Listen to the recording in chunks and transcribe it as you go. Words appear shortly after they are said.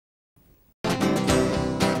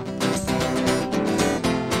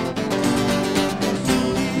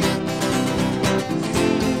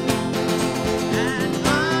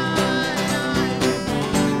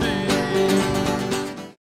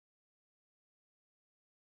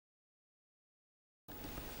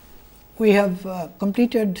we have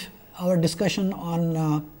completed our discussion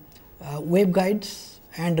on waveguides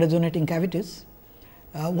and resonating cavities.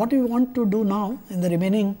 What we want to do now in the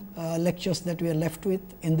remaining lectures that we are left with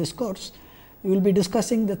in this course, we will be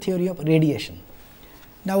discussing the theory of radiation.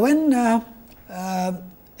 Now, when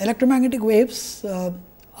electromagnetic waves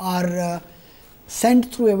are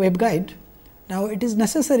sent through a waveguide, now it is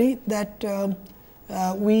necessary that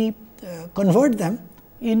we convert them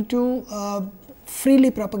into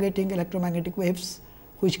freely propagating electromagnetic waves,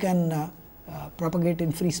 which can propagate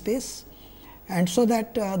in free space, and so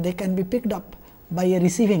that they can be picked up by a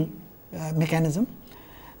receiving mechanism.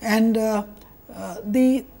 And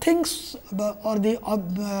the things or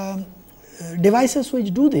the devices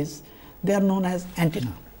which do this, they are known as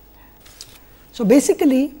antenna. So,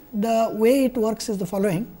 basically the way it works is the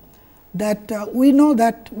following, that we know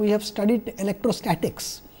that we have studied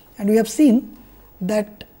electrostatics, and we have seen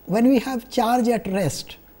that when we have charge at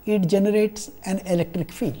rest, it generates an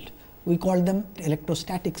electric field. We call them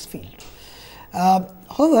electrostatics field.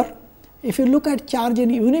 However, if you look at charge in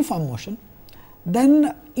uniform motion,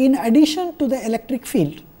 then in addition to the electric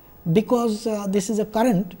field, because this is a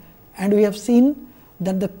current and we have seen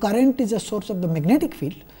that the current is a source of the magnetic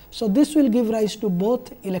field. So, this will give rise to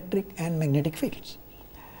both electric and magnetic fields.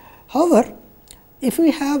 However, if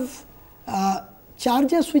we have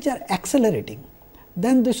charges which are accelerating,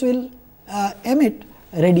 then this will emit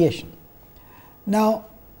radiation. Now,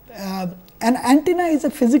 an antenna is a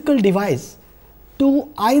physical device to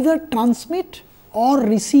either transmit or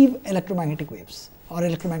receive electromagnetic waves or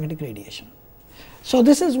electromagnetic radiation. So,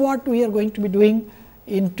 this is what we are going to be doing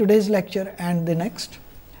in today's lecture and the next.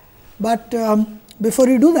 But before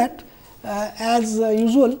we do that, as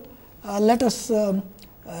usual, let us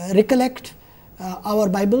recollect our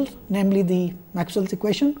Bible, namely the Maxwell's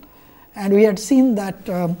equation, and we had seen that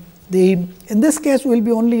in this case we will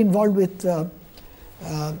be only involved with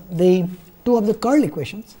the two of the curl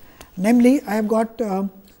equations. Namely, I have got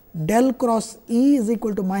del cross E is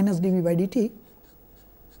equal to minus dV by dt,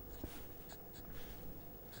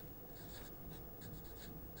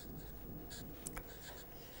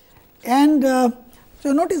 and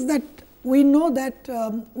so notice that we know that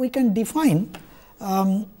we can define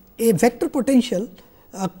a vector potential,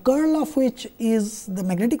 curl of which is the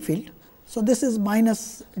magnetic field. So, this is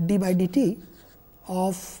minus d by dt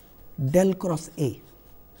of del cross A.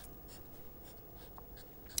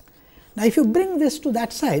 Now, if you bring this to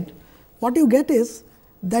that side, what you get is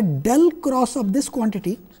that del cross of this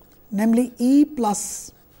quantity, namely E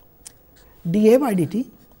plus dA by dt,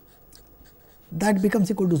 that becomes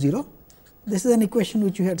equal to 0. This is an equation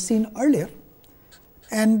which you had seen earlier,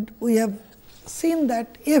 and we have seen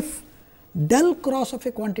that if del cross of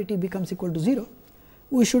a quantity becomes equal to 0,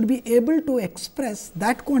 we should be able to express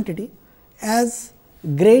that quantity as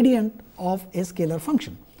gradient of a scalar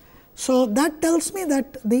function. So, that tells me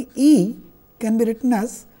that the E can be written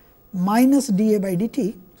as minus dA by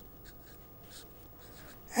dt,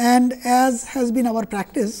 and as has been our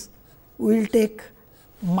practice, we will take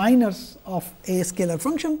minors of a scalar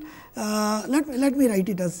function. Let me write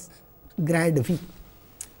it as grad V.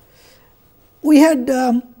 We had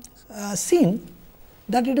seen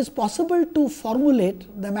that it is possible to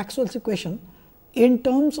formulate the Maxwell's equation in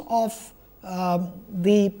terms of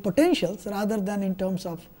the potentials rather than in terms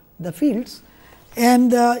of the fields.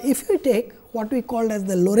 And if we take what we called as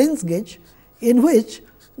the Lorentz gauge, in which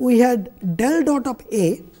we had del dot of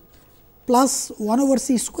A plus 1 over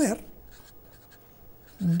c square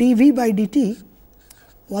dV by dt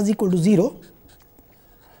was equal to 0,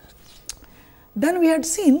 then we had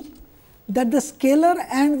seen that the scalar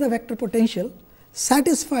and the vector potential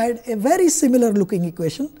satisfied a very similar looking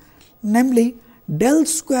equation, namely del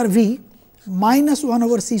square V minus 1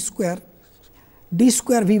 over c square d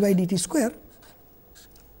square V by dt square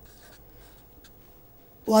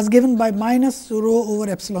was given by minus rho over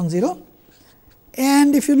epsilon 0.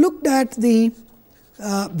 And if you looked at the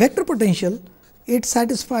vector potential, it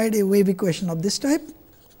satisfied a wave equation of this type.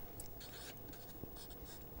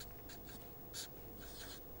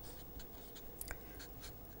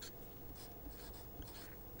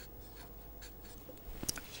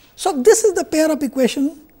 So, this is the pair of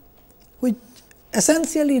equation which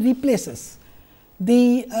essentially replaces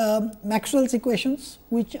the Maxwell's equations,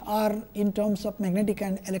 which are in terms of magnetic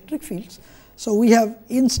and electric fields. So, we have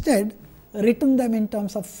instead written them in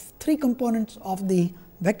terms of 3 components of the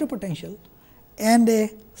vector potential and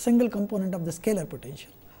a single component of the scalar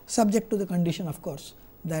potential, subject to the condition of course,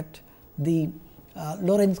 that the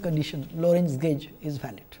Lorentz condition, Lorentz gauge is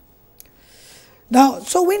valid. Now,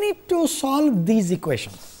 so we need to solve these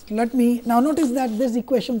equations. Let me now notice that these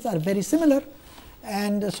equations are very similar,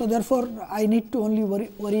 and so therefore, I need to only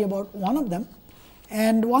worry about one of them,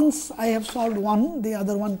 and once I have solved one, the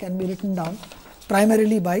other one can be written down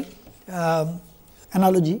primarily by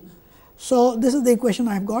analogy. So, this is the equation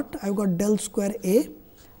I have got. I have got del square A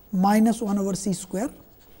minus 1 over c square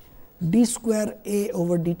d square A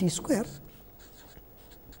over dt square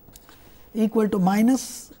equal to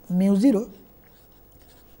minus mu 0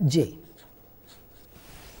 j.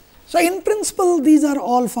 So, in principle, these are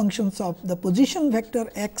all functions of the position vector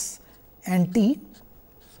x and t.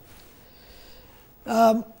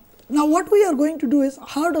 Now, what we are going to do is,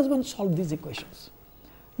 how does one solve these equations?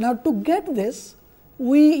 Now, to get this,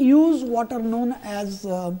 we use what are known as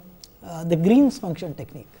the Green's function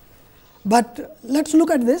technique. But let us look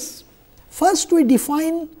at this. First, we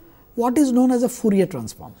define what is known as a Fourier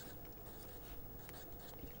transform.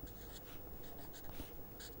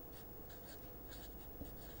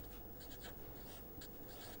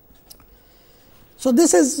 So,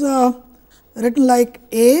 this is written like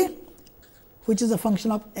A, which is a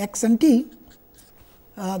function of x and t,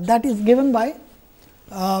 that is given by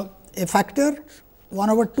a factor 1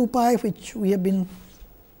 over 2 pi, which we have been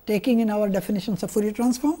taking in our definitions of Fourier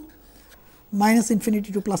transform, minus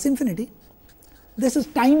infinity to plus infinity. This is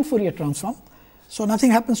time Fourier transform. So,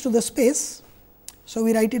 nothing happens to the space. So,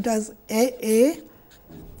 we write it as a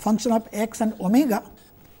function of x and omega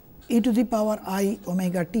e to the power I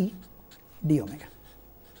omega t d omega.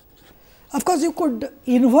 Of course, you could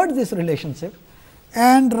invert this relationship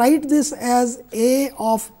and write this as a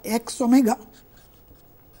of x omega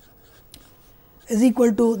is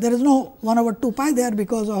equal to, there is no 1 over 2 pi there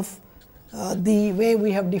because of the way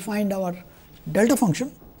we have defined our delta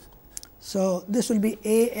function. So, this will be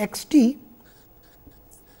a x t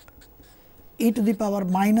e to the power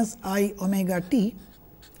minus I omega t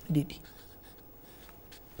dt.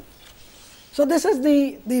 So, this is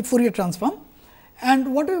the Fourier transform,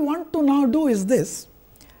 and what we want to now do is this.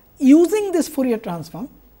 Using this Fourier transform,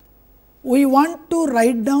 we want to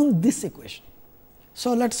write down this equation.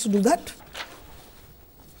 So, let us do that.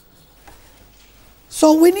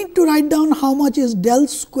 So, we need to write down how much is del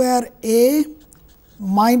square A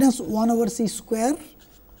minus 1 over c square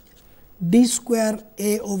d square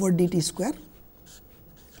A over dt square.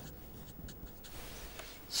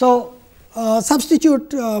 So,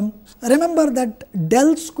 substitute, remember that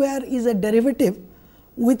del square is a derivative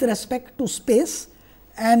with respect to space,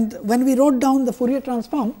 and when we wrote down the Fourier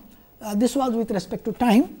transform, this was with respect to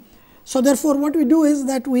time. So, therefore, what we do is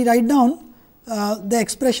that we write down the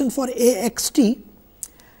expression for a x t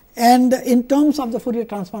and in terms of the Fourier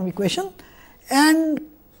transform equation, and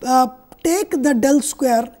take the del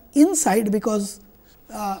square inside, because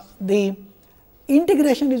the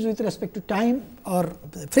integration is with respect to time or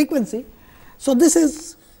frequency. So, this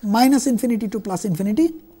is minus infinity to plus infinity.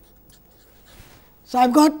 So, I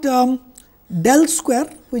have got del square,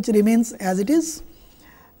 which remains as it is.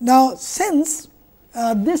 Now, since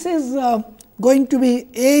this is going to be,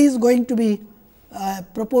 A is going to be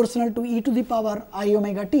proportional to e to the power I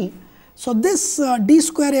omega t. So, this d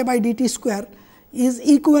square A by dt square is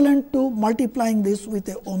equivalent to multiplying this with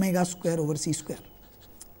a omega square over c square.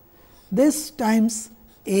 This times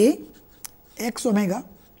A x omega,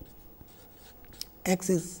 x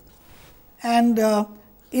is, and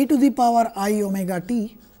e to the power I omega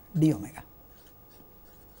t d omega.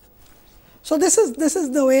 So, this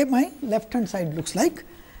is the way my left hand side looks like,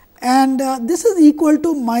 and this is equal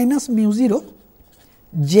to minus mu 0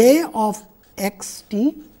 j of x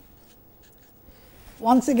t.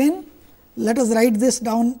 Once again, let us write this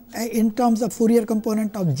down in terms of Fourier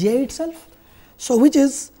component of j itself. So, which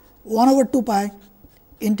is 1 over 2 pi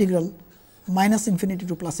integral minus infinity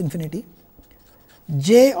to plus infinity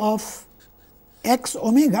j of x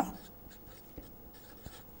omega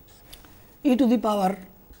e to the power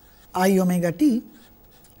I omega t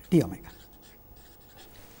d omega.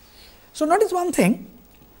 So, notice one thing,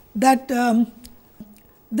 that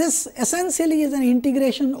this essentially is an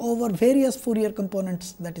integration over various Fourier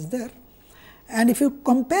components that is there, and if you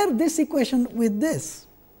compare this equation with this,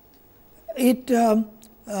 it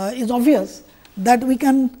is obvious that we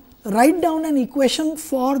can write down an equation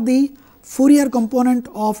for the Fourier component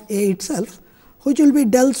of A itself, which will be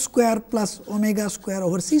del square plus omega square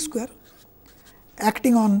over c square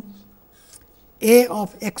acting on A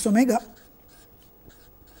of x omega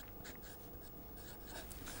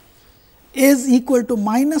is equal to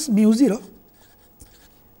minus mu 0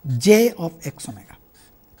 j of x omega.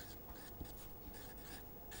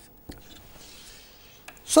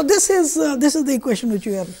 So, this is the equation which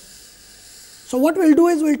we are. So, what we will do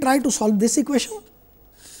is we will try to solve this equation,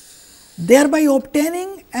 thereby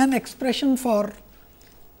obtaining an expression for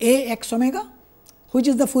A x omega which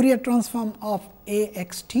is the Fourier transform of A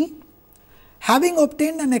x t. Having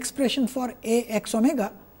obtained an expression for A x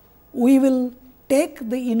omega, we will take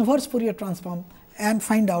the inverse Fourier transform and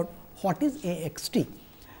find out what is A x t.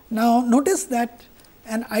 Now, notice that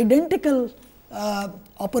an identical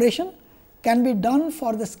operation can be done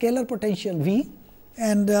for the scalar potential V,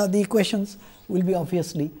 and the equations will be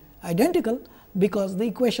obviously identical, because the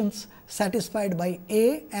equations satisfied by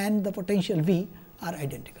A and the potential V are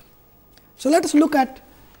identical. So, let us look at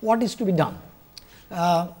what is to be done.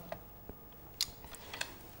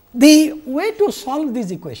 The way to solve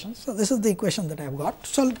these equations, so this is the equation that I have got.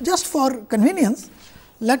 So, just for convenience,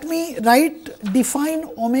 let me define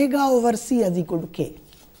omega over c as equal to k,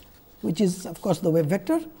 which is of course the wave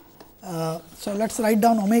vector. So, let us write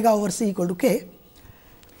down omega over c equal to k,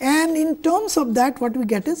 and in terms of that what we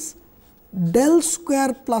get is del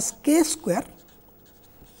square plus k square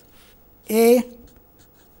A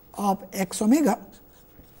of x omega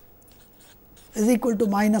is equal to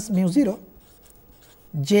minus mu 0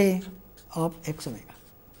 j of x omega.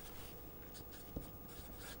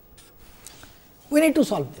 We need to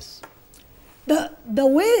solve this. The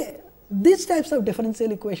way these types of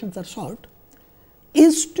differential equations are solved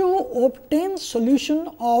is to obtain solution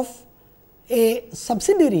of a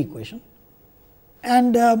subsidiary equation,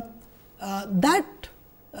 and that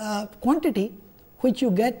quantity which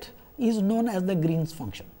you get is known as the Green's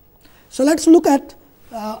function. So, let us look at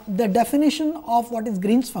the definition of what is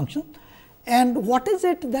Green's function and what is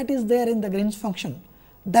it that is there in the Green's function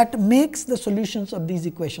that makes the solutions of these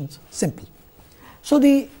equations simple. So,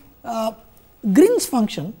 the Green's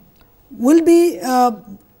function will be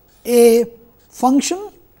a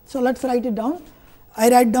function. So, let us write it down. I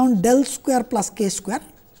write down del square plus k square.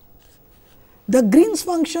 The Green's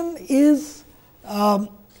function is a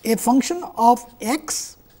function of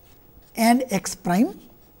x and x prime,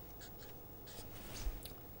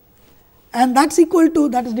 and that is equal to,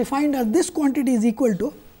 that is defined as this quantity is equal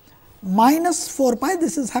to minus 4 pi,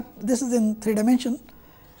 this is in 3 dimension,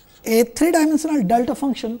 a 3 dimensional delta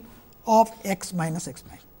function of x minus x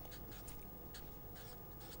prime.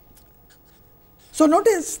 So,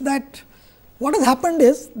 notice that what has happened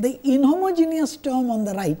is the inhomogeneous term on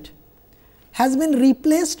the right has been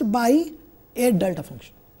replaced by a delta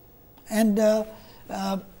function, and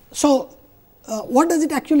what does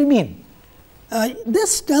it actually mean?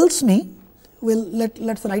 This tells me, let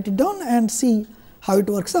us write it down and see how it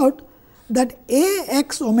works out, that A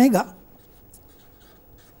x omega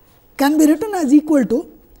can be written as equal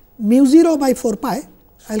to mu 0 by 4 pi.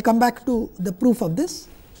 I will come back to the proof of this,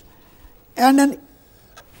 and an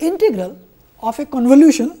integral of a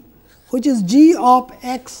convolution which is g of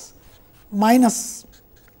x minus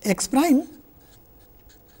x prime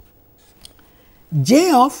j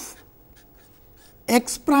of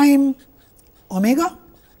x prime omega,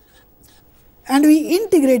 and we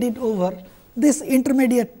integrate it over this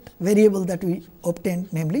intermediate variable that we obtained,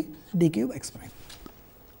 namely d cube x prime.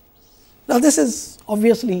 Now, this is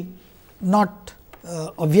obviously not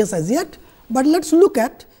obvious as yet, but let us look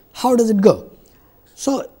at how does it go.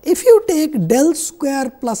 So, if you take del square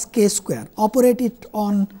plus k square, operate it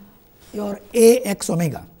on your A x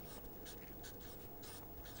omega,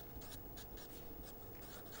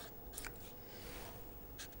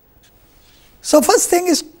 so first thing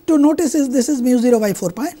is to notice is this is mu 0 by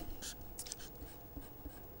 4 pi.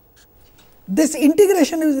 This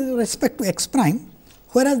integration is with respect to x prime,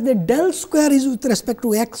 whereas the del square is with respect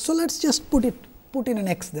to x. So, let us just put in an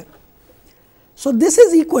x there. So, this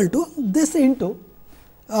is equal to this into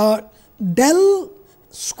del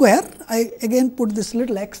square, I again put this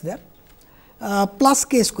little x there, plus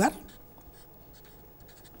k square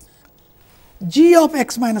g of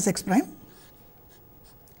x minus x prime.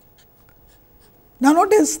 Now,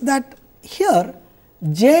 notice that here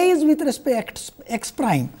j is with respect to x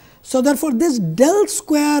prime. So, therefore, this del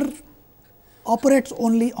square operates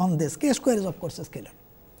only on this, k square is of course a scalar.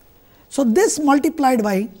 So, this multiplied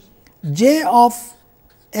by j of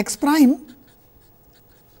x prime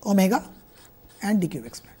omega and d cube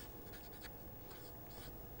x prime.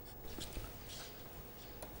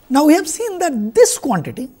 Now, we have seen that this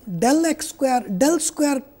quantity del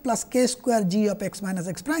square plus k square g of x minus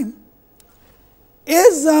x prime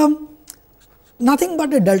is nothing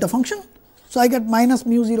but a delta function. So, I get minus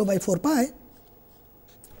mu 0 by 4 pi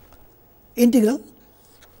integral.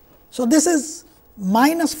 So, this is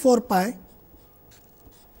minus 4 pi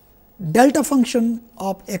delta function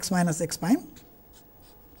of x minus x prime,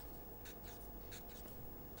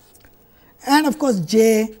 and of course,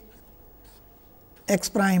 j x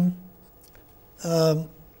prime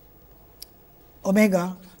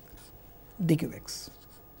omega d cube x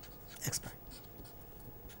prime.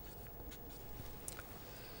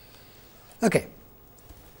 Okay.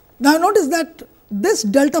 Now, notice that this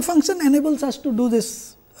delta function enables us to do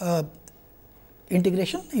this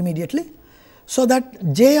integration immediately. So,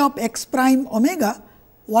 that j of x prime omega,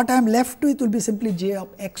 what I am left with will be simply j of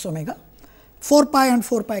x omega, 4 pi and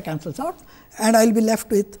 4 pi cancels out, and I will be left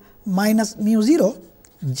with minus mu 0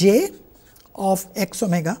 j of x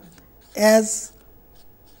omega as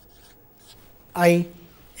I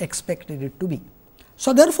expected it to be.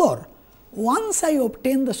 So, therefore, once I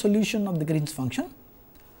obtain the solution of the Green's function,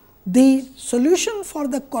 the solution for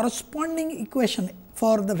the corresponding equation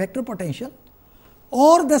for the vector potential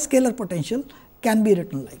or the scalar potential can be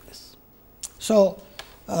written like this. So,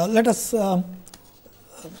 let us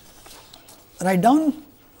write down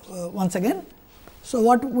once again. So,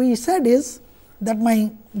 what we said is that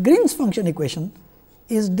my Green's function equation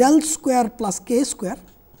is del square plus k square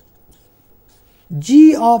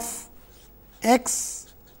g of x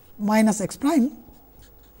minus x prime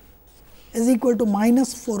is equal to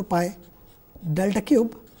minus 4 pi delta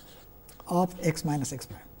cube of x minus x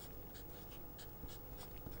prime.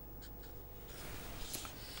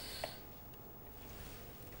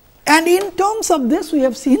 And in terms of this, we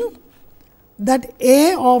have seen that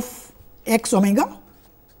a of x omega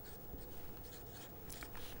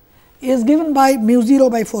is given by mu 0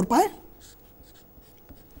 by 4 pi,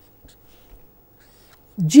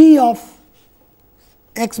 g of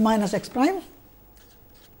x minus x prime,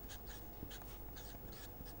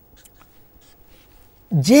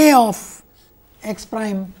 j of x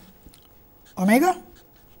prime omega,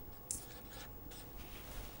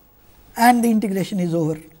 and the integration is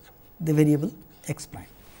over the variable x prime.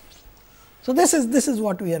 So, this is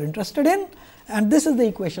what we are interested in, and this is the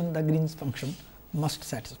equation the Green's function must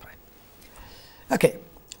satisfy. Okay.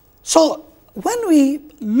 So, when we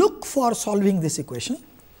look for solving this equation,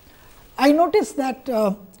 I notice that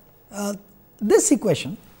this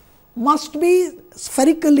equation must be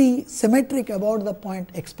spherically symmetric about the point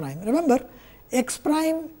x prime. Remember, x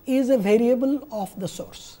prime is a variable of the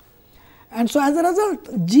source, and so as a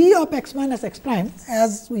result g of x minus x prime,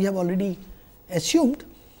 as we have already assumed,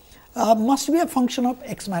 must be a function of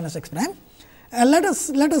x minus x prime. And let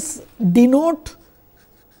us denote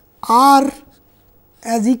r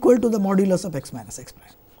as equal to the modulus of x minus x prime.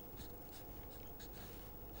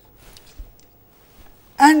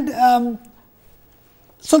 And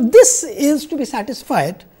so, this is to be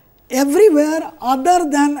satisfied everywhere other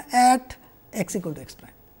than at x equal to x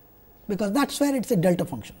prime, because that is where it is a delta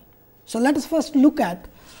function. So, let us first look at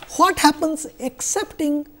what happens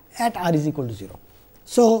excepting at r is equal to 0.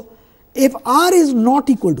 So, if r is not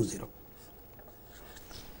equal to 0,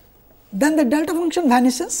 then the delta function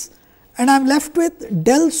vanishes and I am left with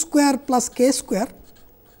del square plus k square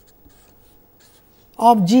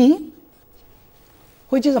of g,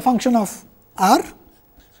 which is a function of r,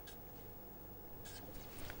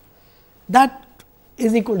 that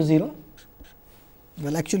is equal to 0.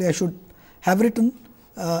 Well, actually I should have written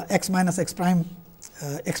x minus x prime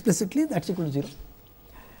explicitly, that is equal to 0.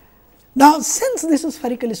 Now, since this is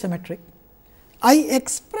spherically symmetric, I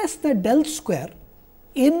express the del square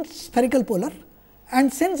in spherical polar,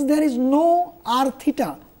 and since there is no r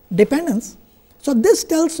theta dependence, so this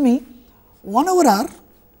tells me 1 over r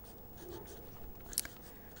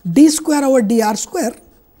d square over dr square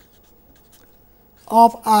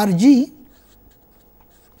of r g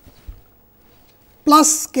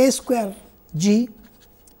plus k square g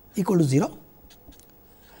equal to 0.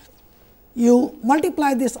 You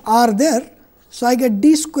multiply this r there, so I get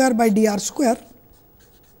d square by dr square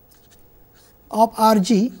of r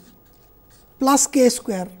g plus k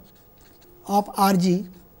square of r g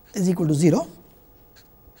is equal to 0.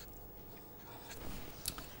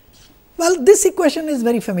 Well, this equation is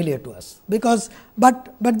very familiar to us, because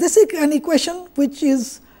but this is an equation which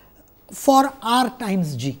is for r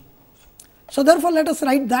times g. So, therefore, let us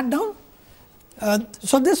write that down.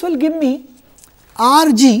 So, this will give me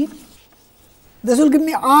r g, this will give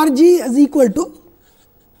me r g is equal to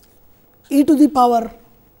e to the power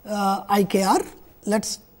I k r. Let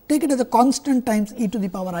us take it as a constant times e to the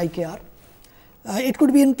power I k r. It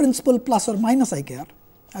could be in principle plus or minus I k r.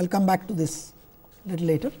 I will come back to this a little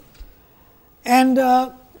later. And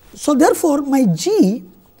so, therefore, my g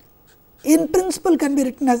in principle can be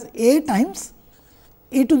written as a times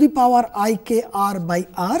e to the power I k r by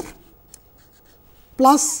r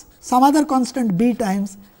plus some other constant b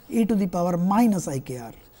times e to the power minus I k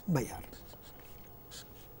r by r.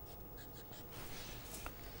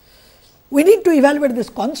 We need to evaluate this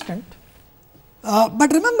constant,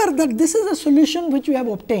 but remember that this is a solution which we have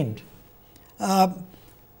obtained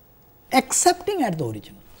excepting at the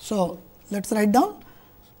origin. So, let us write down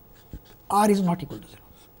r is not equal to 0.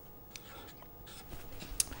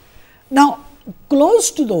 Now,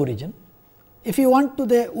 close to the origin, if you want to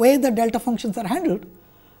the way the delta functions are handled,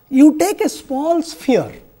 you take a small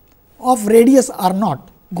sphere of radius r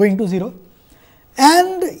naught going to 0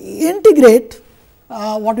 and integrate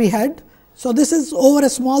what we had. So, this is over a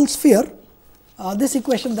small sphere, this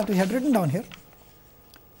equation that we had written down here,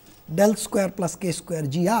 del square plus k square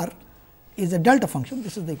g r is a delta function,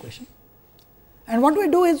 this is the equation. And what we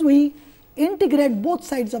do is we integrate both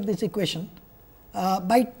sides of this equation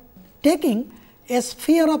by taking a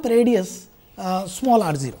sphere of radius small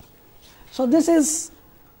r 0. So, this is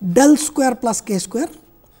del square plus k square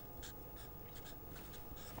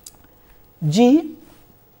g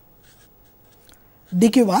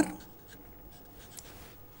dq bar,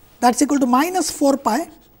 that is equal to minus 4 pi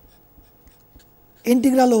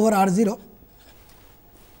integral over r 0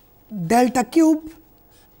 delta cube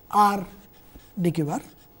r dq bar.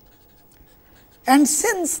 And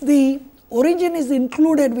since the origin is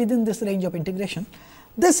included within this range of integration,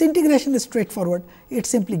 this integration is straightforward, it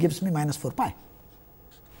simply gives me minus 4 pi.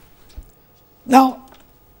 Now,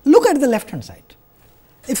 look at the left hand side.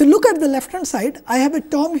 If you look at the left hand side, I have a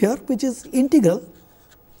term here which is integral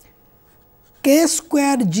k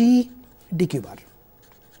square g dq bar.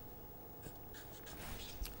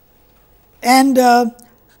 And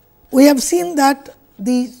we have seen that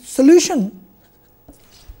the solution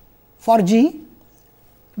for g,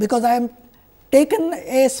 because I am taken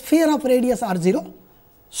a sphere of radius r 0.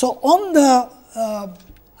 So, on the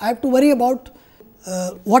I have to worry about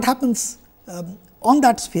what happens on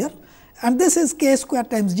that sphere, and this is k square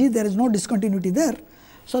times g, there is no discontinuity there.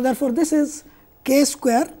 So, therefore, this is k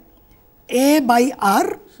square a by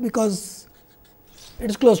r, because it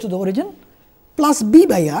is close to the origin, plus b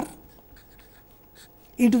by r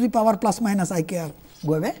e to the power plus minus I k r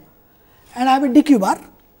go away, and I have a dq bar.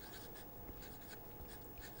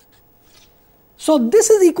 So, this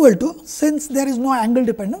is equal to, since there is no angle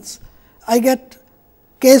dependence, I get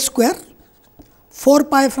k square 4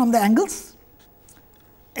 pi from the angles,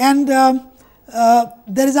 and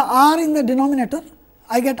there is a r in the denominator,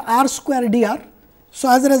 I get r square dr. So,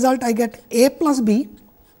 as a result I get a plus b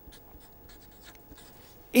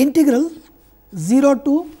integral 0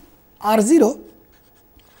 to r 0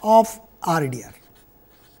 of r dr.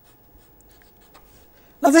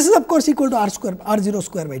 Now, this is of course equal to r square r 0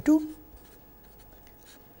 square by 2,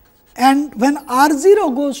 and when r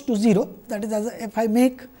 0 goes to 0, that is, if I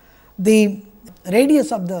make the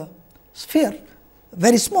radius of the sphere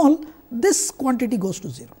very small, this quantity goes to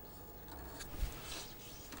 0.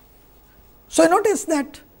 So, notice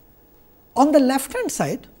that on the left hand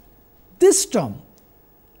side, this term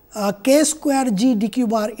k square g dq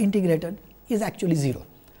bar integrated is actually 0.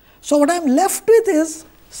 So, what I am left with is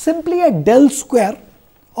simply a del square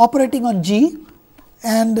operating on g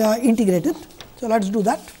and integrated. So, let us do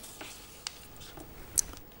that.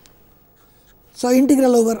 So,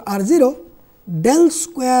 integral over r 0 del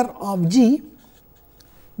square of g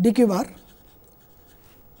dq bar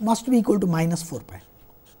must be equal to minus 4 pi.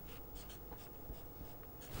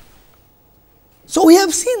 So, we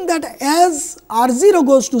have seen that as r 0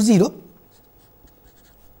 goes to 0,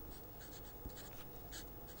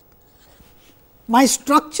 my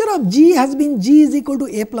structure of g has been g is equal to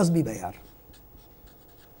a plus b by r.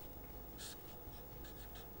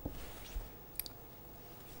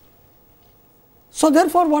 So,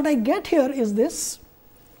 therefore, what I get here is this.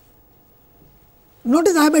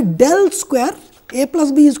 Notice I have a del square, a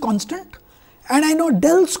plus b is constant, and I know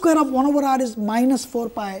del square of 1 over r is minus 4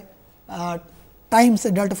 pi times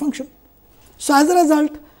a delta function. So, as a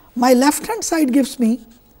result, my left hand side gives me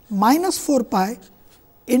minus 4 pi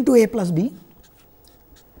into a plus b,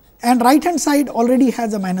 and right hand side already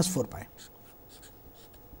has a minus 4 pi.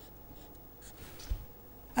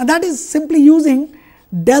 And that is simply using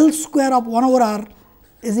del square of 1 over r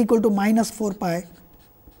is equal to minus 4 pi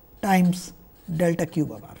times delta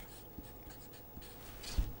cube of r.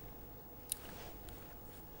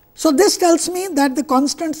 So, this tells me that the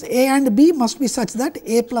constants a and b must be such that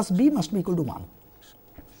a plus b must be equal to 1.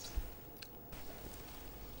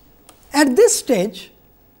 At this stage,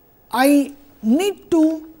 I need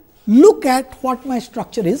to look at what my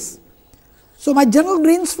structure is. So, my general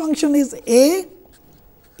Green's function is a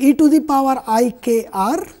e to the power I k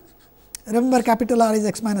r, remember capital R is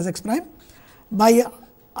x minus x prime, by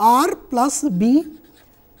r plus b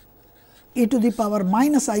e to the power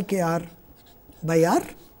minus I k r by r,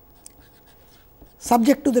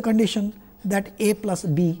 subject to the condition that a plus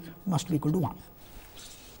b must be equal to 1.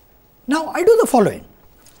 Now, I do the following.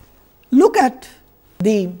 Look at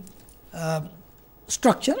the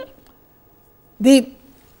structure.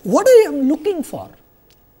 What I am looking for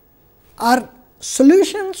are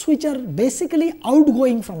solutions which are basically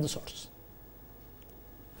outgoing from the source.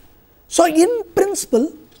 So, in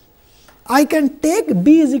principle I can take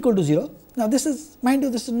B is equal to 0. Now, this is, mind you,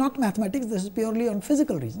 this is not mathematics, this is purely on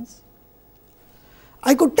physical reasons.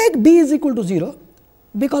 I could take B is equal to 0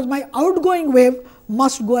 because my outgoing wave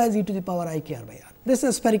must go as e to the power I k r by r. This is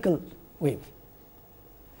a spherical wave.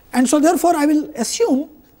 And so, therefore, I will assume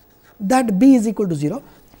that B is equal to 0.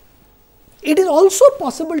 It is also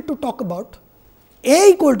possible to talk about A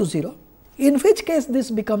equal to 0, in which case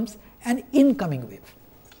this becomes an incoming wave.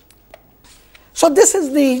 So, this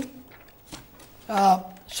is the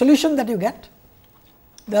solution that you get.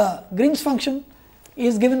 The Green's function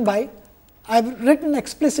is given by, I have written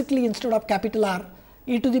explicitly instead of capital R,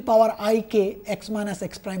 e to the power I k x minus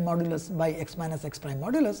x prime modulus by x minus x prime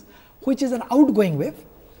modulus, which is an outgoing wave,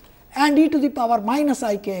 and e to the power minus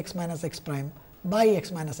I k x minus x prime by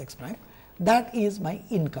x minus x prime, that is my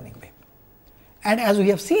incoming wave. And as we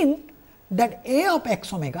have seen that A of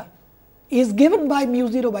x omega is given by mu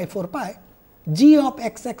 0 by 4 pi g of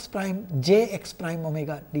x x prime j x prime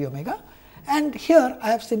omega d omega, and here I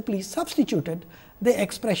have simply substituted the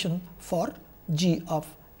expression for g of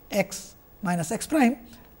x minus x prime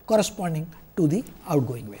corresponding to the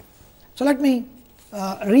outgoing wave. So, let me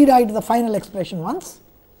rewrite the final expression once.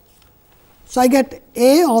 So, I get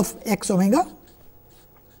A of x omega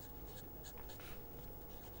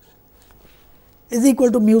is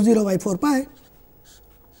equal to mu 0 by 4 pi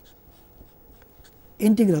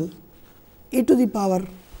integral e to the power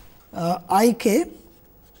I k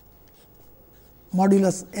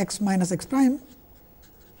modulus x minus x prime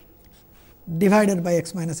divided by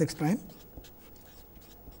x minus x prime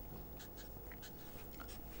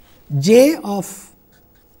j of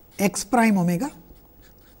x prime omega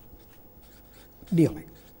d omega.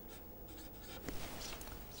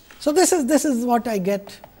 So, this is what I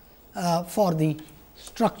get for the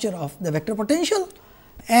structure of the vector potential,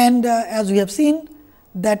 and as we have seen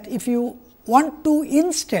that if you want to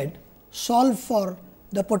instead solve for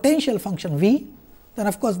the potential function V, then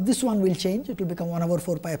of course, this one will change, it will become 1 over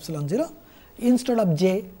 4 pi epsilon 0, instead of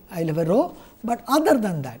j I will have a rho, but other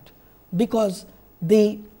than that, because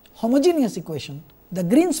the homogeneous equation, the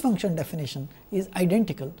Green's function definition is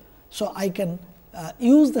identical. So, I can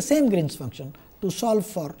use the same Green's function to solve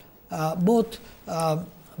for both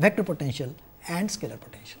vector potential and scalar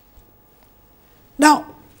potential.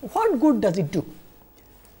 Now, what good does it do?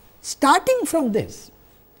 Starting from this,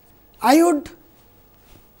 I would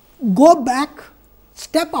go back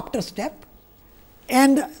step after step,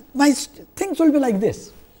 and my things will be like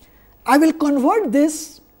this. I will convert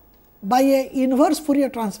this by a inverse Fourier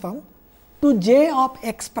transform to j of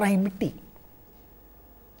x prime t.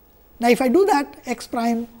 Now, if I do that, x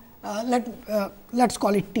prime, let us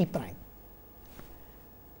call it t prime.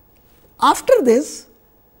 After this,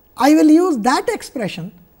 I will use that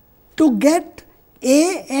expression to get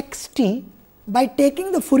A x t by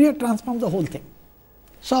taking the Fourier transform the whole thing.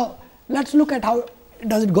 So, let us look at how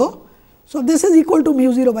does it go. So, this is equal to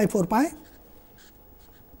mu 0 by 4 pi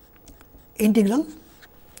integral.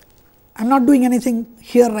 I am not doing anything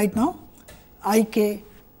here right now, I k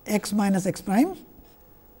x minus x prime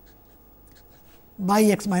by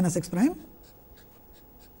x minus x prime.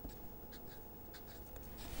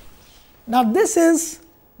 Now, this is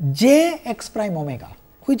j x prime omega,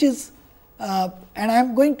 which is and I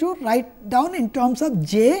am going to write down in terms of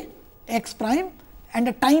j x prime and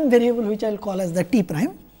a time variable which I will call as the t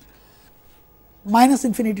prime, minus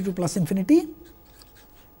infinity to plus infinity,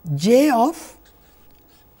 j of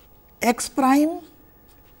x prime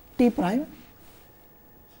t prime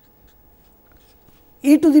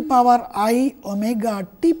e to the power I omega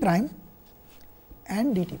t prime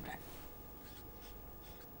and dt prime.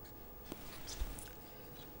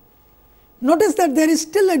 Notice that there is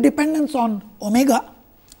still a dependence on omega.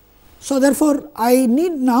 So, therefore, I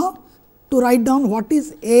need now to write down what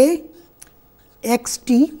is A x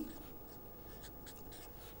t,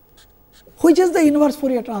 which is the inverse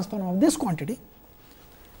Fourier transform of this quantity,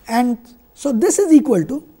 and so this is equal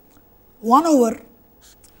to 1 over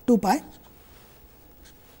 2 pi,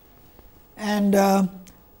 and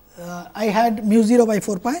I had mu 0 by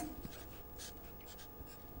 4 pi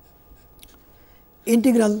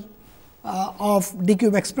integral of d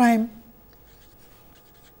cube x prime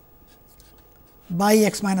by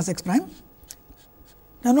x minus x prime.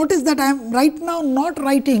 Now, notice that I am right now not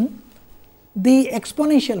writing the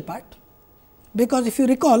exponential part, because if you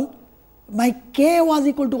recall my k was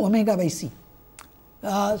equal to omega by c.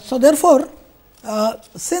 So, therefore,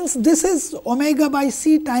 since this is omega by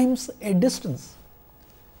c times a distance,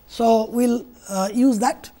 so we will use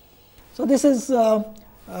that. So, this is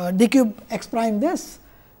d cube x prime this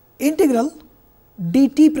integral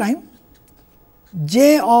dt prime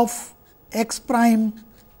j of x prime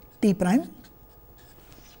t prime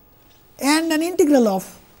and an integral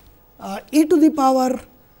of e to the power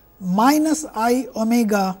minus I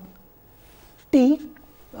omega t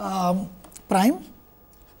prime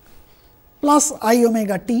plus I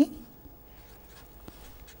omega t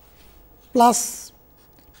plus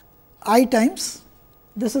I times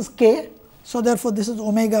this is k. So, therefore, this is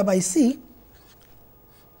omega by c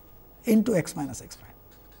into x minus x prime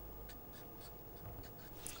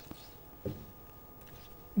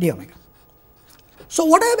d omega. So,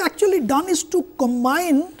 what I have actually done is to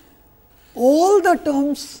combine all the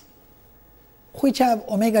terms which have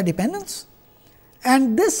omega dependence,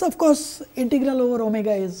 and this of course, integral over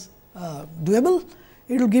omega is doable.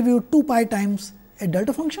 It will give you 2 pi times a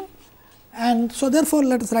delta function, and so therefore,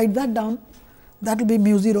 let us write that down. That will be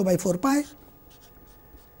mu 0 by 4 pi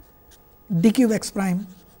d cube x prime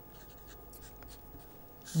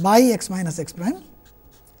by x minus x prime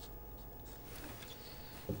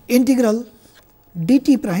integral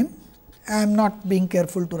dt prime. I am not being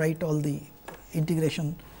careful to write all the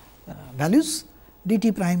integration values,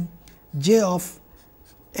 dt prime j of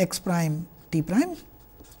x prime t prime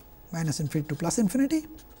minus infinity to plus infinity,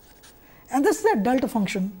 and this is a delta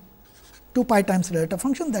function 2 pi times delta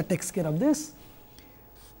function that takes care of this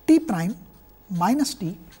t prime minus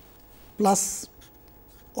t plus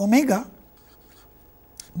omega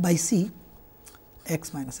by c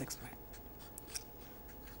x minus x prime.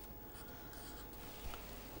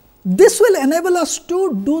 This will enable us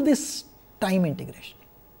to do this time integration.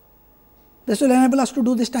 This will enable us to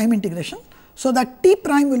do this time integration. So, that t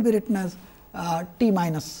prime will be written as t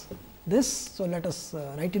minus this. So, let us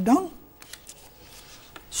write it down.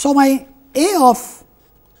 So, my a of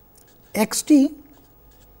x t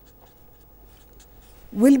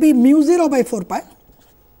will be mu 0 by 4 pi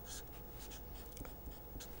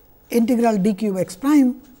integral d cube x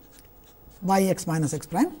prime by x minus x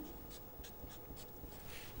prime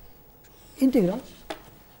integral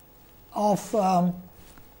of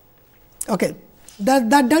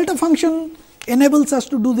that delta function enables us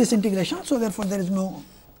to do this integration. So, therefore, there is no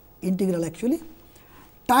integral actually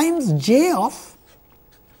times j of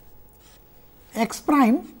x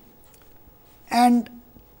prime and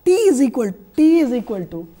t is equal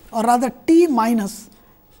to, or rather t minus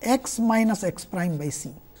x prime by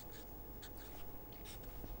c.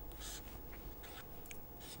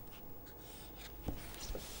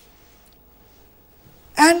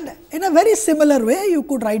 And in a very similar way, you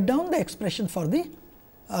could write down the expression for the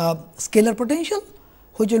scalar potential,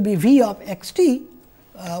 which will be V of x t,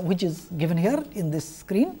 which is given here in this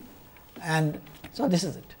screen, and so this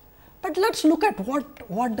is it. But let us look at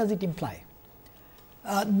what does it imply.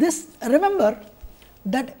 This, remember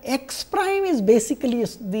that x prime is basically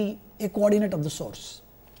a coordinate of the source,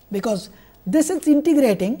 because this is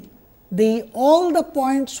integrating all the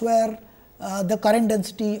points where the current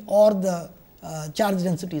density or the charge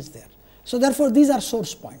density is there. So, therefore, these are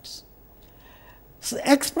source points. So,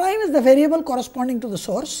 x prime is the variable corresponding to the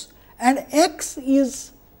source, and x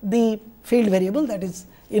is the field variable, that is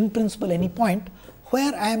in principle any point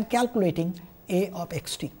where I am calculating a of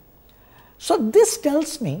x t. So, this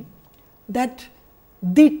tells me that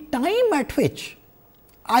the time at which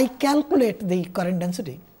I calculate the current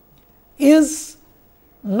density is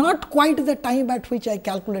not quite the time at which I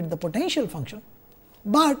calculate the potential function,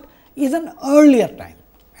 but is an earlier time,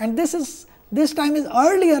 and this time is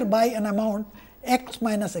earlier by an amount x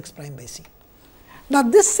minus x prime by c. Now,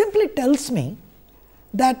 this simply tells me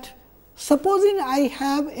that supposing I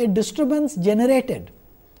have a disturbance generated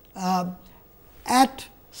at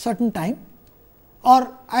certain time,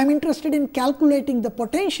 or I am interested in calculating the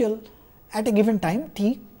potential at a given time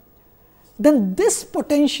t, then this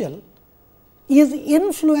potential is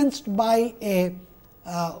influenced by a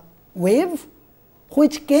wave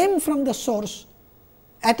which came from the source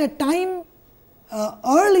at a time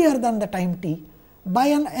earlier than the time t by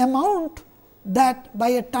an amount that by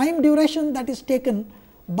a time duration that is taken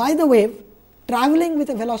by the wave traveling with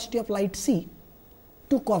a velocity of light c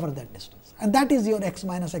to cover that distance, and that is your x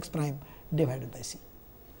minus x prime divided by c.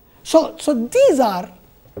 So, these are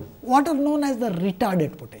what are known as the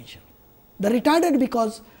retarded potential. The retarded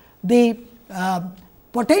because the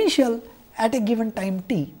potential at a given time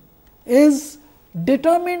t is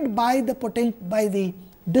determined by the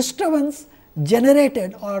disturbance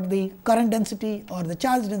generated or the current density or the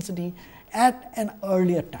charge density at an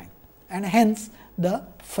earlier time, and hence the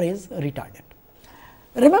phrase retarded.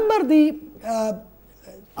 Remember the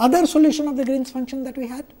other solution of the Green's function that we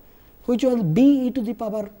had, which was b e to the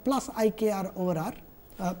power plus I k r over r,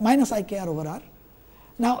 minus I k r over r.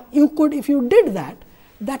 Now, you could, if you did that,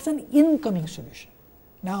 that is an incoming solution.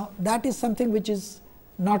 Now, that is something which is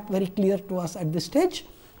not very clear to us at this stage.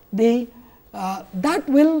 That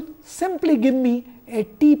will simply give me a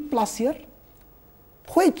t plus here,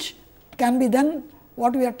 which can be then,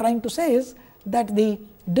 what we are trying to say is that the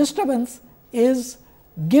disturbance is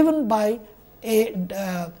given by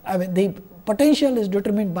the potential is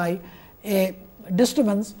determined by a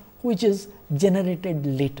disturbance which is generated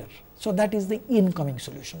later. So, that is the incoming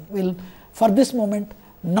solution. We will for this moment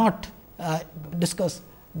not discuss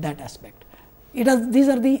that aspect. These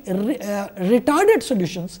are the retarded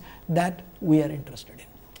solutions that we are interested in.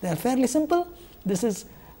 They are fairly simple. This is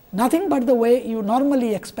nothing but the way you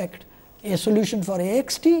normally expect a solution for a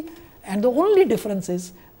x t, and the only difference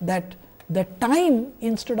is that the time,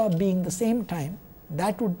 instead of being the same time,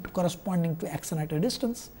 that would corresponding to accelerator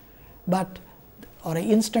distance, but or a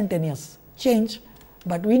instantaneous change,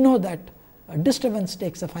 but we know that a disturbance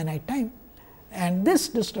takes a finite time, and this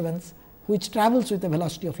disturbance which travels with the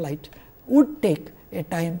velocity of light would take a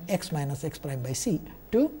time x minus x prime by c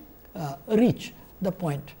to reach the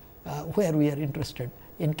point where we are interested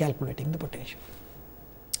in calculating the potential.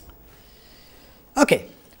 Okay.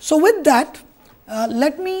 So, with that,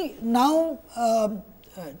 let me now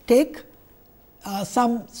take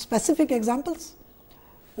some specific examples.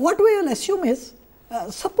 What we will assume is,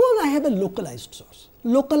 suppose I have a localized source,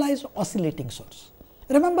 localized oscillating source.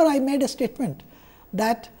 Remember, I made a statement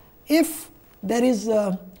that if there is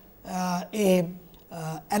an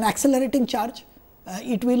accelerating charge,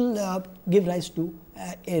 it will give rise to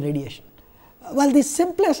a radiation. Well, the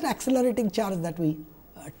simplest accelerating charge that we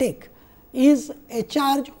take is a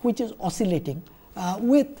charge which is oscillating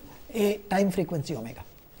with a time frequency omega.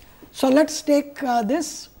 So, let us take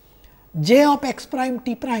this j of x prime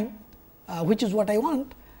t prime, which is what I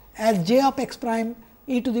want, as j of x prime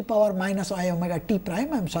e to the power minus I omega t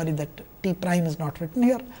prime. I am sorry that t prime is not written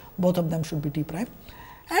here, both of them should be t prime,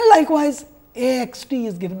 and likewise a x t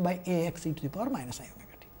is given by a x e to the power minus I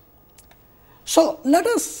omega t. So, let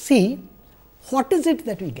us see what is it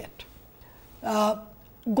that we get.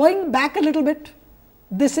 Going back a little bit,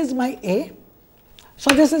 this is my A.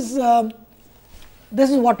 So, this is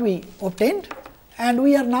what we obtained, and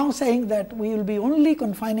we are now saying that we will be only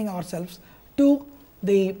confining ourselves to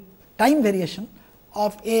the time variation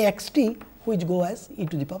of A x t, which go as e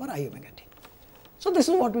to the power I omega t. So, this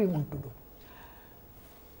is what we want to do.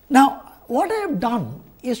 Now, what I have done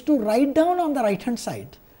is to write down on the right hand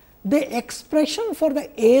side the expression for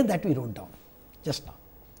the A that we wrote down just now.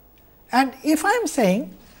 And if I am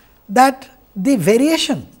saying that the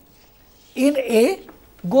variation in A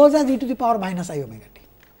goes as e to the power minus I omega t,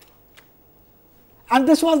 and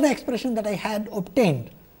this was the expression that I had obtained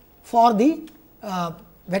for the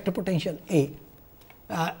vector potential A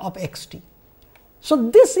of x t. So,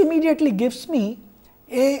 this immediately gives me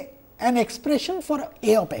an expression for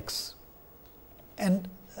A of x, and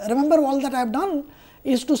remember, all that I have done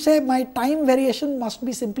is to say my time variation must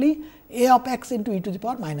be simply A of x into e to the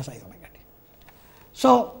power minus I omega t.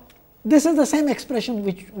 So, this is the same expression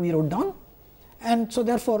which we wrote down, and so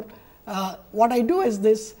therefore, what I do is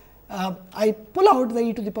this, I pull out the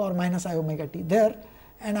e to the power minus I omega t there,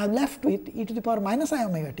 and I am left with e to the power minus I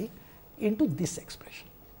omega t into this expression,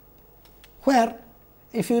 where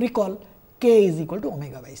if you recall k is equal to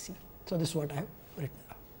omega by c. So, this is what I have written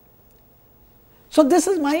down. So, this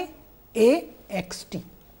is my A x t,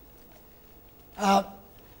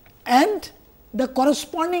 and the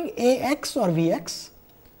corresponding A x or V x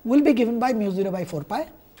will be given by mu 0 by 4 pi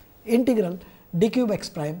integral d cube x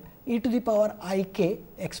prime e to the power I k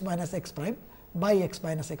x minus x prime by x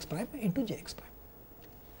minus x prime into j x prime.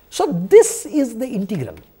 So, this is the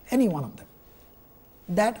integral, any one of them,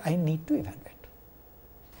 that I need to evaluate.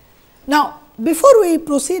 Now, before we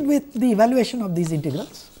proceed with the evaluation of these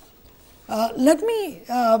integrals, let me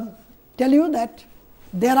tell you that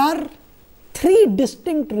there are three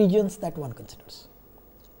distinct regions that one considers.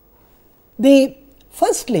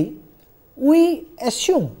 Firstly, we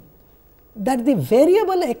assume that the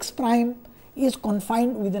variable x prime is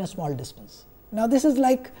confined within a small distance. Now, this is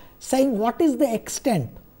like saying what is the extent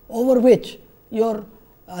over which your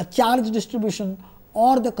charge distribution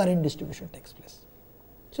or the current distribution takes place.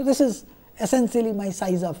 So, this is essentially my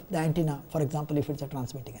size of the antenna, for example, if it is a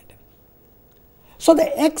transmitting antenna. So,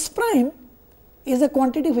 the x prime is a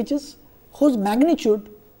quantity which is whose magnitude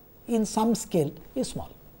in some scale is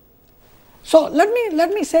small. So, let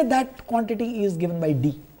me say that quantity is given by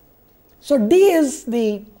d. So, d is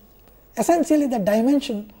essentially the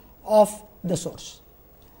dimension of the source.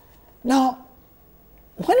 Now,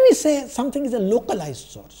 when we say something is a localized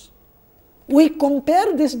source, we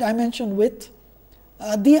compare this dimension with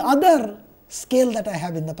the other scale that I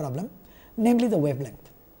have in the problem, namely the wavelength.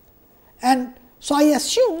 And so, I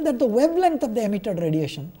assume that the wavelength of the emitted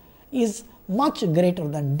radiation is much greater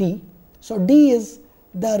than d. So, d is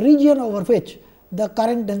the region over which the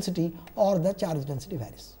current density or the charge density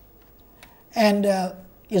varies and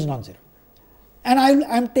is non-zero. And I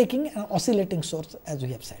am taking an oscillating source, as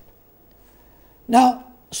we have said. Now,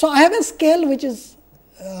 so I have a scale which is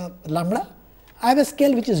lambda, I have a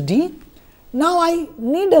scale which is d. Now, I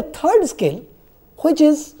need a third scale, which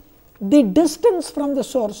is the distance from the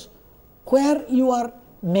source where you are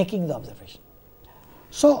making the observation.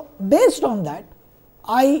 So, based on that,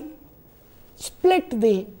 I split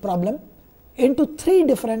the problem into 3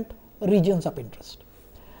 different regions of interest.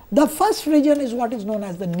 The first region is what is known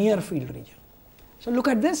as the near field region. So, look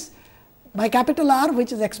at this, my capital R,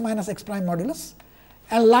 which is x minus x prime modulus,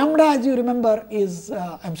 and lambda, as you remember, is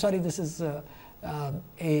I am sorry, this is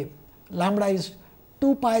a lambda is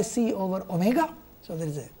 2 pi c over omega. So, there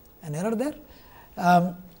is an error there.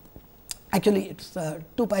 Actually, it is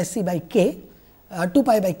 2 pi c by k, 2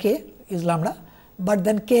 pi by k is lambda, but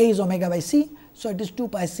then k is omega by c. So, it is 2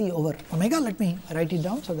 pi c over omega. Let me write it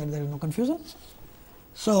down, so that there is no confusion.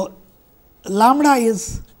 So, lambda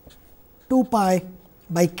is 2 pi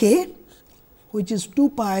by k, which is 2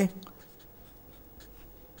 pi,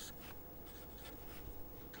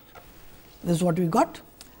 this is what we got.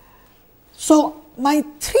 So, my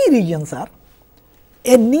 3 regions are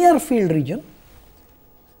a near field region.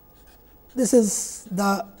 This is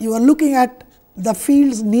the, you are looking at the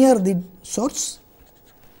fields near the source,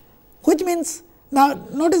 which means, now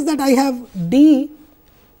notice that I have d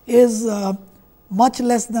is much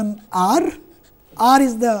less than r. R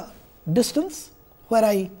is the distance where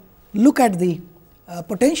I look at the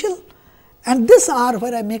potential, and this r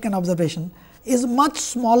where I make an observation is much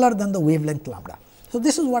smaller than the wavelength lambda. So,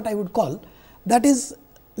 this is what I would call, that is,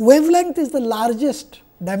 wavelength is the largest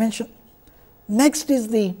dimension, next is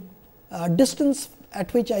the distance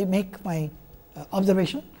at which I make my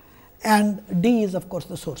observation, and d is of course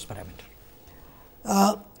the source parameter.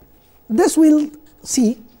 This we will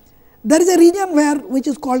see. There is a region where, which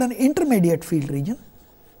is called an intermediate field region.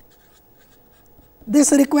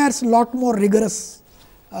 This requires lot more rigorous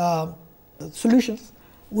solutions.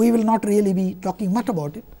 We will not really be talking much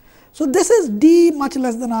about it. So, this is d much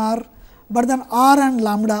less than r, but then r and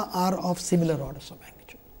lambda are of similar orders of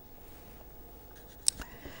magnitude.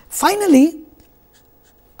 Finally,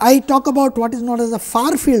 I talk about what is known as the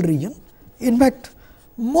far field region. In fact,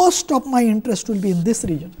 most of my interest will be in this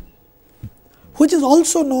region, which is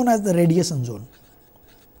also known as the radiation zone.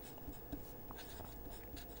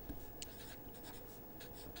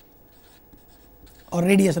 Or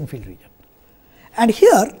radiation field region. And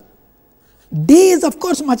here d is of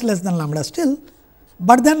course much less than lambda still,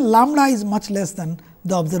 but then lambda is much less than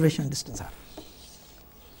the observation distance r.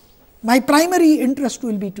 My primary interest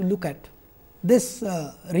will be to look at this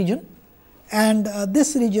region, and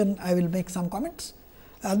this region I will make some comments.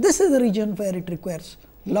 This is the region where it requires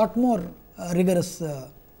lot more rigorous the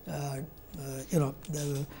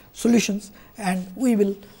solutions, and we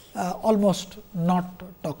will almost not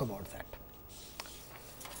talk about that.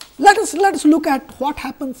 Let us look at what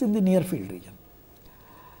happens in the near field region.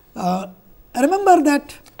 Remember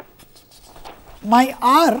that my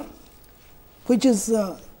r, which is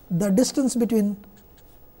the distance between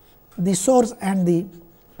the source and the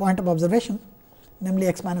point of observation, namely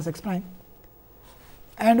x minus x prime,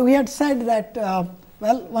 and we had said that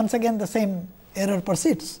well, once again the same error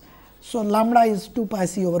persists. So, lambda is 2 pi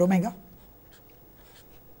c over omega.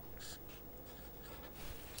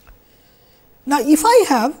 Now, if I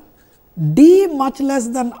have d much less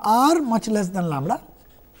than r much less than lambda,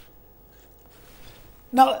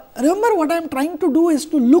 now remember what I am trying to do is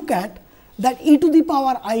to look at that e to the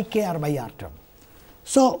power I k r by r term.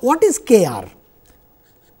 So, what is k r?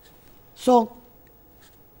 So,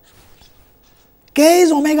 k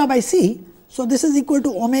is omega by c. So, this is equal to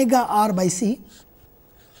omega r by c,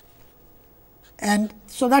 and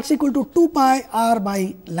so that is equal to 2 pi r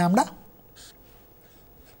by lambda,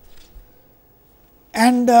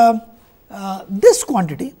 and this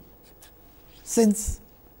quantity, since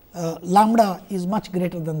lambda is much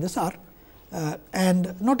greater than this r,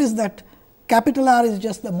 and notice that capital R is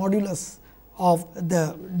just the modulus of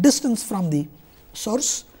the distance from the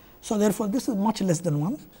source. So, therefore, this is much less than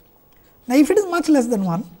 1. Now, if it is much less than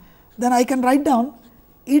 1, then I can write down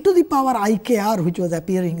e to the power I k r, which was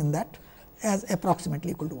appearing in that, as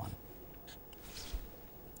approximately equal to 1.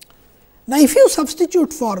 Now, if you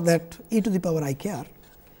substitute for that e to the power I k r,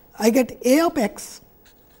 I get a of x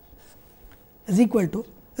is equal to,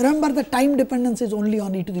 remember the time dependence is only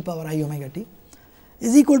on e to the power I omega t,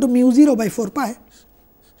 is equal to mu 0 by 4 pi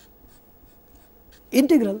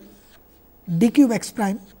integral d cube x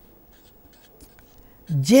prime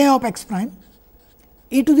j of x prime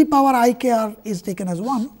e to the power I k r is taken as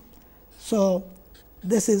 1. So,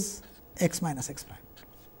 this is x minus x prime.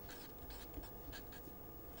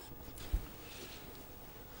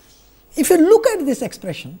 If you look at this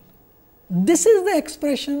expression, this is the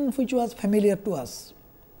expression which was familiar to us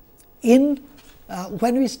in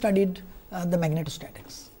when we studied the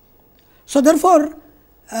magnetostatics. So, therefore,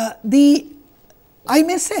 I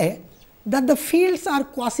may say that the fields are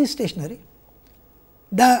quasi stationary.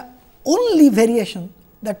 The only variation,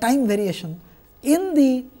 the time variation in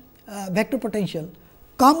the vector potential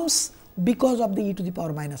comes because of the e to the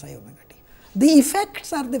power minus I omega t. The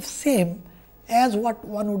effects are the same as what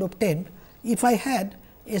one would obtain if I had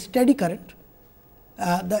a steady current.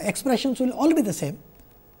 The expressions will all be the same.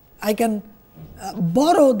 I can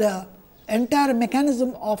borrow the entire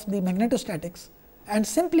mechanism of the magnetostatics and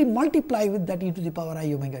simply multiply with that e to the power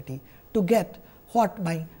I omega t to get what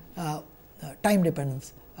my time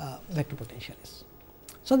dependence vector potential is.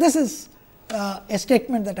 So, this is a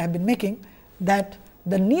statement that I have been making, that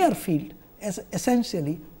the near field is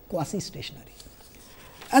essentially quasi stationary.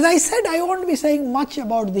 As I said, I won't be saying much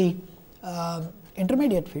about the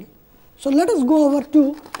intermediate field. So, let us go over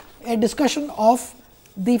to a discussion of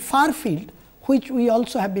the far field, which we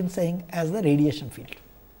also have been saying as the radiation field.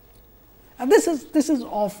 And this is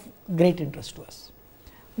of great interest to us.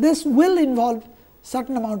 This will involve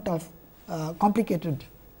certain amount of complicated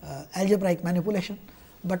algebraic manipulation,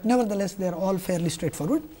 but nevertheless they are all fairly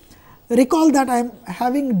straightforward. Recall that I am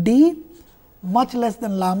having d much less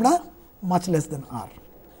than lambda much less than r.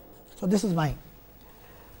 So, this is mine.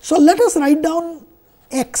 So, let us write down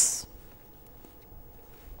x,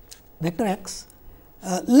 vector x.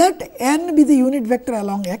 Let n be the unit vector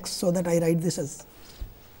along x. So, that I write this as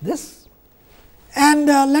this, and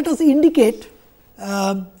let us indicate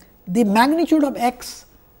the magnitude of x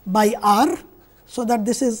by r. So, that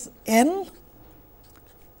this is n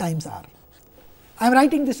times r. I am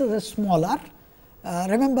writing this as a small r.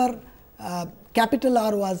 Remember, capital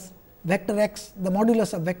R was vector x, the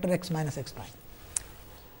modulus of vector x minus x prime.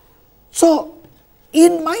 So,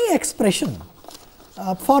 in my expression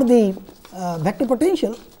for the vector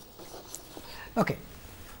potential, okay.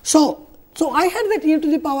 So I had that e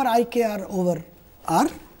to the power I k r over r.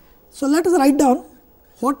 So, let us write down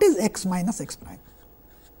what is x minus x prime,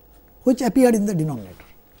 which appeared in the denominator.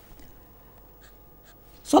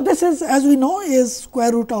 So, this is, as we know, is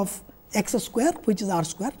square root of x square, which is r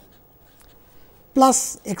square,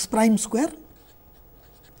 plus x prime square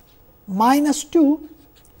minus 2,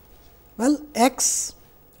 well, x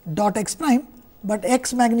dot x prime, but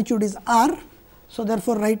x magnitude is r. So,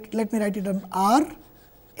 therefore, let me write it on r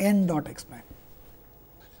n dot x prime.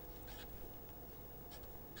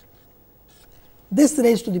 This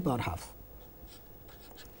raised to the power half,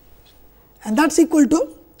 and that is equal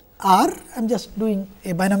to r. I am just doing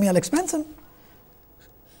a binomial expansion.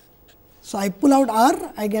 So, I pull out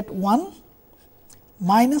r, I get 1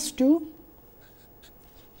 minus 2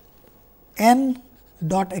 n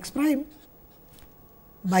dot x prime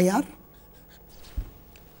by r.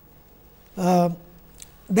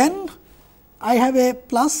 Then I have a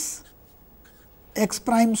plus x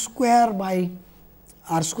prime square by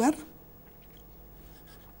r square,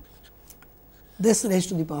 this raised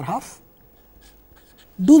to the power half.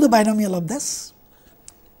 Do the binomial of this,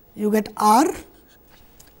 you get r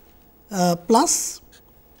plus,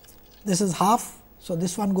 this is half. So,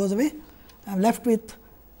 this one goes away. I am left with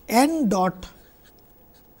n dot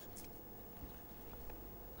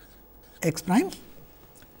x prime,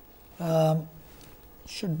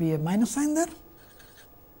 should be a minus sign there,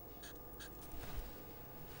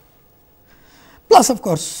 plus of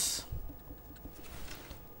course,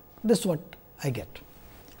 this is what I get.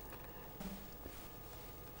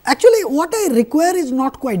 Actually, what I require is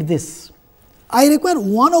not quite this. I require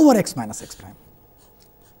 1 over x minus x prime.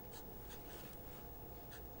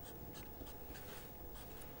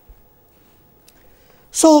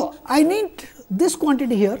 So, I need this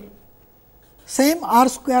quantity here, same r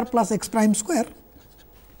square plus x prime square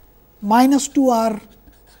minus 2 r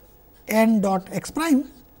n dot x prime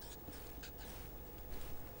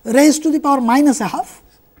raised to the power minus a half.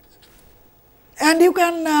 And you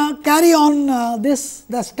can carry on this,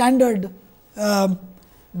 the standard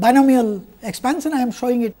binomial expansion. I am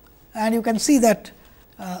showing it, and you can see that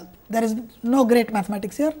there is no great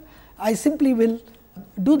mathematics here. I simply will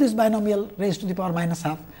do this binomial raised to the power minus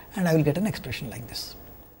half, and I will get an expression like this.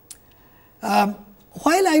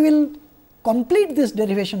 While I will complete this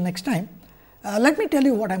derivation next time, let me tell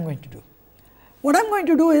you what I am going to do. What I am going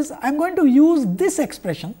to do is, I am going to use this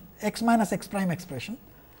expression x minus x prime expression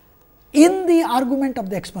in the argument of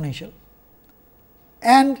the exponential,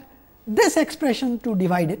 and this expression to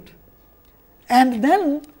divide it, and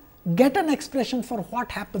then get an expression for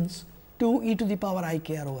what happens to e to the power I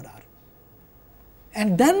k r over r,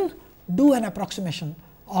 and then do an approximation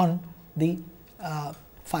on the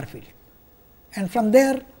far field. And from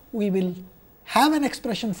there we will have an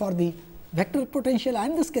expression for the vector potential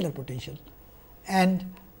and the scalar potential,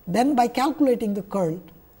 and then by calculating the curl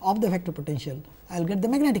of the vector potential, I will get the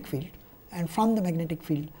magnetic field, and from the magnetic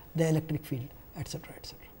field the electric field, etcetera,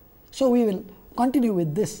 etcetera. So, we will continue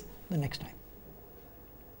with this the next time.